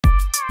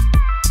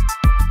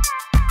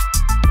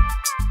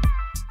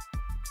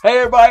Hey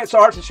everybody, it's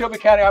Arts in Shelby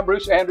County. I'm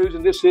Bruce Andrews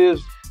and this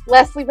is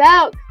Leslie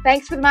Belk.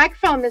 Thanks for the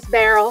microphone, Miss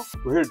Beryl.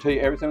 We're here to tell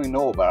you everything we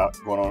know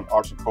about going on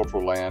arts and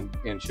cultural land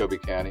in Shelby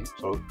County.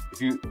 So if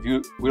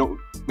we don't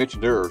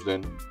mention yours,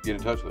 then get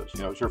in touch with us.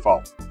 You know, it's your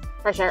fault.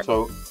 For sure.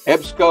 So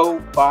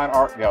EBSCO Fine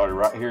Art Gallery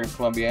right here in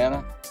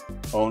Columbiana.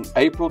 On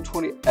April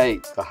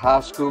 28th, the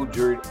high school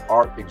juried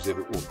art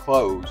exhibit will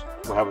close.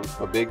 We'll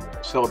have a big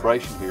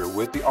celebration here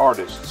with the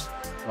artists.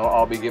 They'll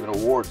all be giving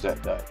awards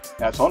that day.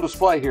 Now it's on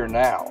display here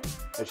now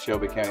at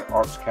Shelby County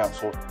Arts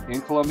Council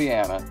in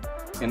Columbiana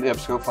in the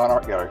EBSCO Fine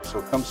Art Gallery.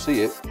 So come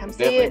see it.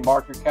 Definitely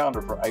mark your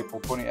calendar for April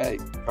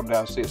 28th. Come down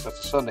and see us.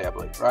 That's a Sunday, I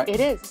believe, right? It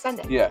is a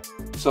Sunday. Yeah.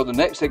 So the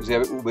next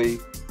exhibit will be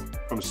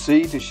From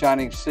Sea to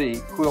Shining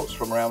Sea, quilts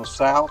from around the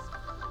South.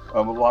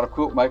 A lot of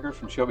quilt makers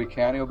from Shelby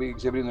County will be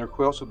exhibiting their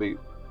quilts. It'll be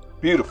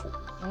beautiful.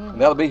 And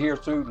that'll be here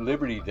through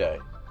Liberty Day.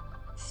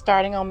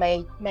 Starting on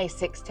May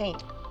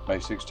 16th. May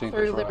 16th.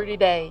 Through Liberty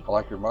Day. I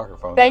like your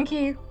microphone. Thank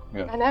you.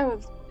 Yeah. I know,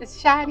 it's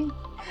shiny.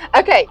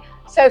 Okay,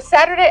 so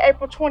Saturday,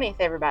 April 20th,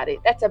 everybody.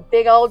 That's a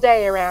big old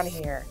day around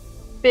here.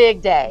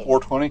 Big day.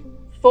 420?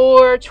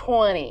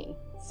 420.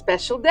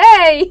 Special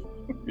day.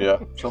 Yeah,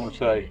 some would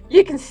say.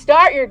 You can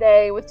start your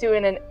day with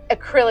doing an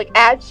acrylic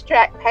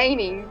abstract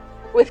painting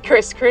with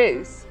Chris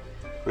Cruz.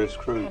 Chris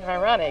Cruz. Kind of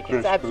ironic. Chris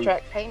it's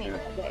abstract Cruz. painting Yeah.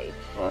 that day.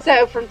 Right.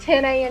 So from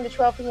 10 a.m. to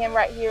 12 p.m.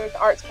 right here at the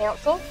Arts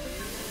Council.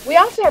 We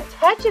also have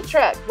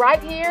Touch-a-Truck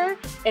right here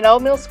in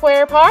Old Mill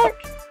Square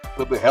Park. A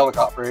little bit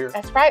helicopter here.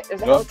 That's right.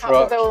 There's a Dump helicopter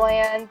trucks. that'll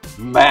land.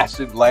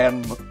 Massive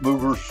land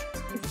movers.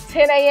 It's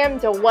 10 a.m.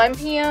 to 1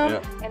 p.m.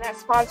 Yeah. And that's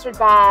sponsored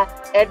by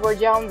Edward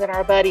Jones and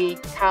our buddy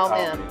Kyle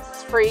Kyle Mims. Mims.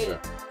 It's free, Yeah.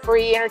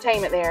 free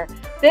entertainment there.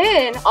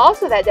 Then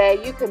also that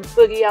day you can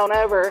boogie on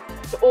over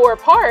to Orr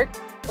Park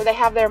where they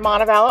have their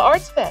Montevallo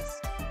Arts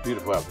Fest.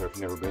 Beautiful out there if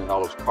you've never been.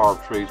 All those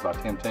carved trees by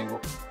Tim Tingle.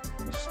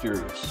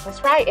 Mysterious.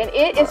 That's right. And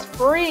it is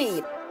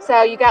free.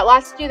 So you got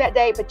lots to do that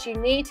day, but you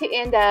need to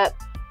end up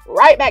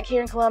right back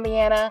here in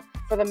Columbiana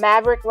for the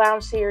Maverick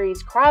Lounge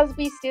Series,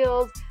 Crosby,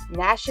 Stills,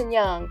 Nash &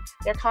 Young.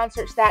 Their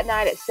concert's that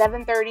night at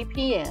 7:30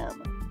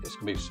 p.m. It's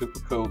going to be super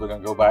cool. They're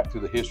going to go back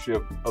through the history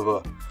of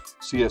a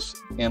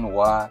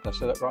CSNY. Did I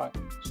say that right?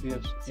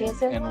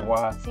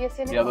 CSNY.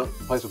 CSNY. Yeah, the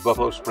place of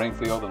Buffalo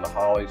Springfield and the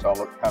Hollies, all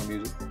that kind of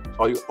music. It's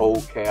all you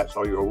old cats,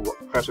 all your old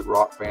classic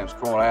rock fans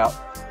throwing out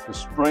the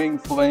Spring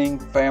Fling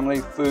Family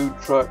Food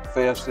Truck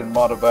Fest in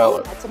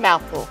Montevallo. That's a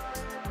mouthful.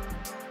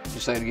 Did you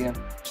say it again?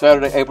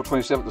 Saturday, April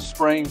 27th, the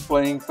Spring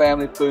Fling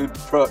Family Food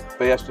Truck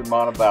Fest in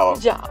Montevallo.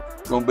 Good job.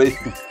 Going to be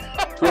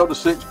 12 to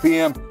 6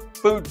 p.m.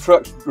 Food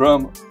trucks,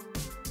 drum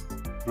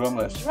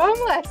lessons. Drum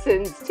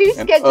lessons. Two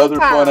And scheduled other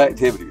times. fun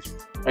activities.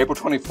 April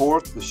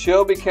 24th, the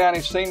Shelby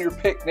County Senior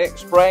Picnic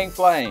Spring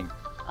Fling.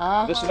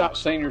 This is not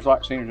seniors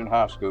like seniors in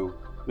high school.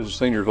 This is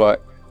seniors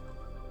like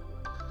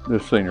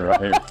this senior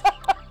right here.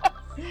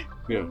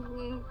 Yeah,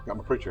 got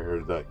my preacher here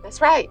today. That's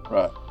right.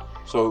 Right.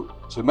 So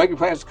make your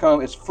plans to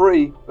come. It's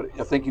free, but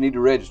I think you need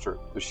to register.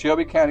 The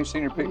Shelby County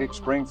Senior Picnic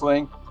Spring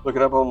Fling. Look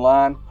it up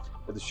online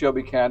at the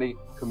Shelby County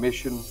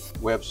Commission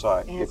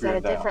website. And it's at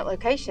a different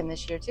location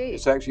this year too.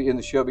 It's actually in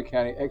the Shelby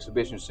County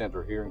Exhibition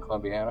Center here in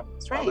Columbiana.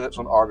 That's right. That's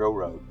on Argo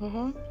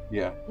Road.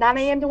 Yeah. 9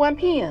 a.m. to 1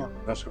 p.m.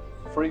 That's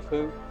free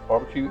food,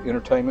 barbecue,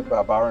 entertainment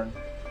by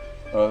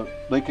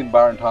Lincoln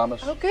Byron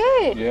Thomas. Oh,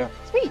 good. Yeah.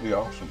 Sweet. It'd be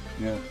awesome.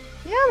 Yeah.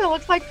 Yeah, that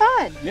looks like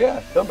fun.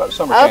 Yeah. Tell them about the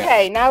summer camp.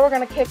 Okay, now we're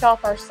going to kick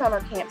off our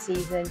summer camp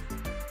season,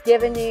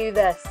 giving you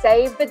the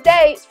save the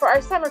dates for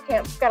our summer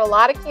camps. We've got a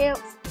lot of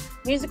camps.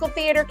 Musical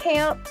theater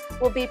camp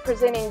will be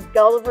presenting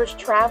Gulliver's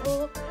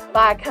Travel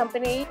by a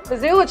company.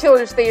 Missoula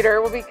Children's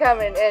Theater will be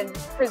coming and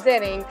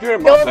presenting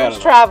Gulliver's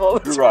Travel.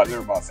 You're right.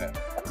 They're in Montana.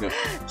 Yeah.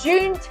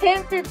 June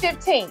 10th through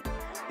 15th.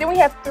 Then we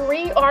have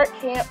 3 art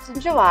camps in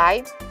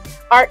July.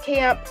 Art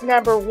camp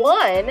number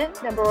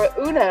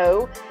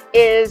uno,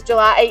 is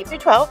July 8th through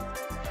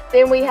 12th.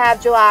 Then we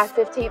have July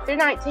 15th through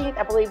 19th.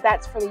 I believe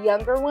that's for the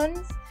younger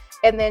ones.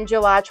 And then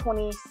July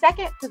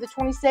 22nd to the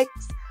 26th,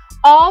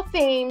 all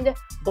themed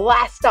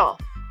blast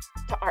off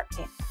to art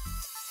camp.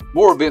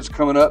 More events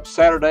coming up.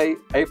 Saturday,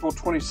 April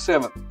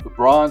 27th, the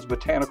Bronze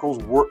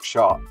Botanicals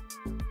Workshop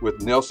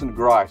with Nelson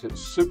Grice.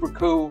 It's super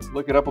cool.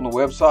 Look it up on the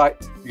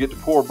website. You get to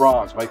pour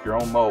bronze, make your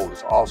own mold.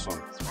 It's awesome.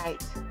 That's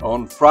right.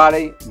 On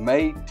Friday,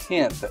 May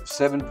 10th at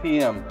 7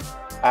 p.m.,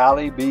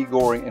 Allie B.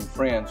 Goring and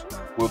friends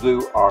will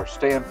do our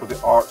Stand for the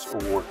Arts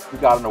Award. We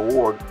got an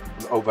award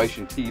from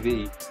Ovation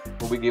TV.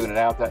 We'll be giving it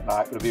out that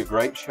night. It'll be a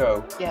great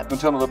show. Yep. You want to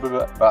tell them a little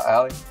bit about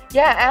Allie?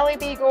 Yeah, Allie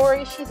B.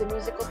 Goring, she's a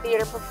musical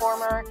theater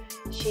performer.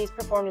 She's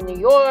performed in New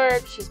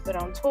York. She's been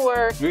on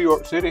tour. New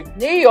York City.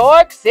 New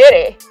York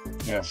City.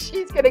 Yeah.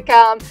 She's going to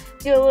come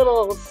do a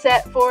little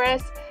set for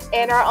us.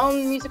 And our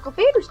own musical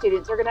theater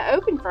students are going to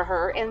open for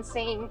her and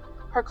sing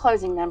her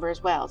closing number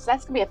as well. So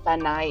that's going to be a fun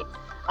night.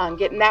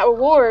 Getting that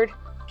reward,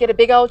 get a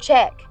big old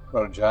check.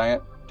 About a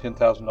giant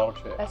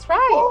 $10,000 check. That's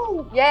right.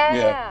 Woo! Yeah.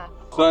 Yeah.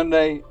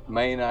 Sunday,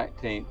 May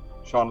 19th,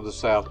 Shaun of the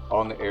South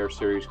On the Air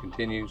series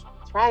continues.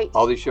 That's right.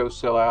 All these shows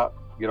sell out.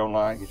 Get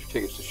online, get your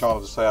tickets to Shaun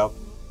of the South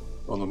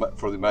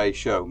for the May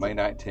show, May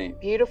 19th.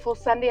 Beautiful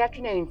Sunday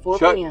afternoon, 4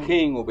 Chuck p.m.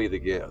 King will be the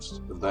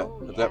guest of that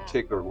yeah.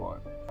 particular one.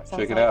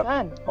 Sounds Check it like out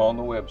fun. on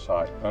the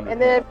website. And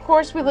then, of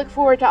course, we look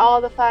forward to all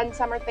the fun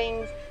summer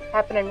things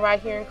happening right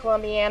here in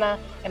Columbiana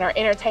in our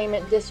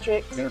entertainment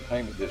district.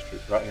 Entertainment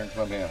district right here in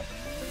Columbiana.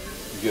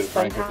 You get a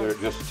drink up there at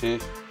Just a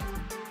Tish,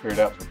 carry it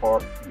out to the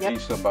park, and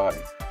see somebody.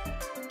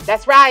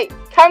 That's right.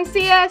 Come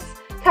see us.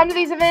 Come to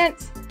these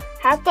events.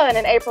 Have fun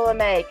in April and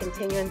May,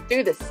 continuing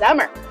through the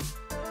summer.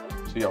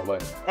 See y'all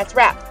later. That's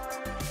wrap.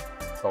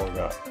 That's all we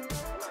got.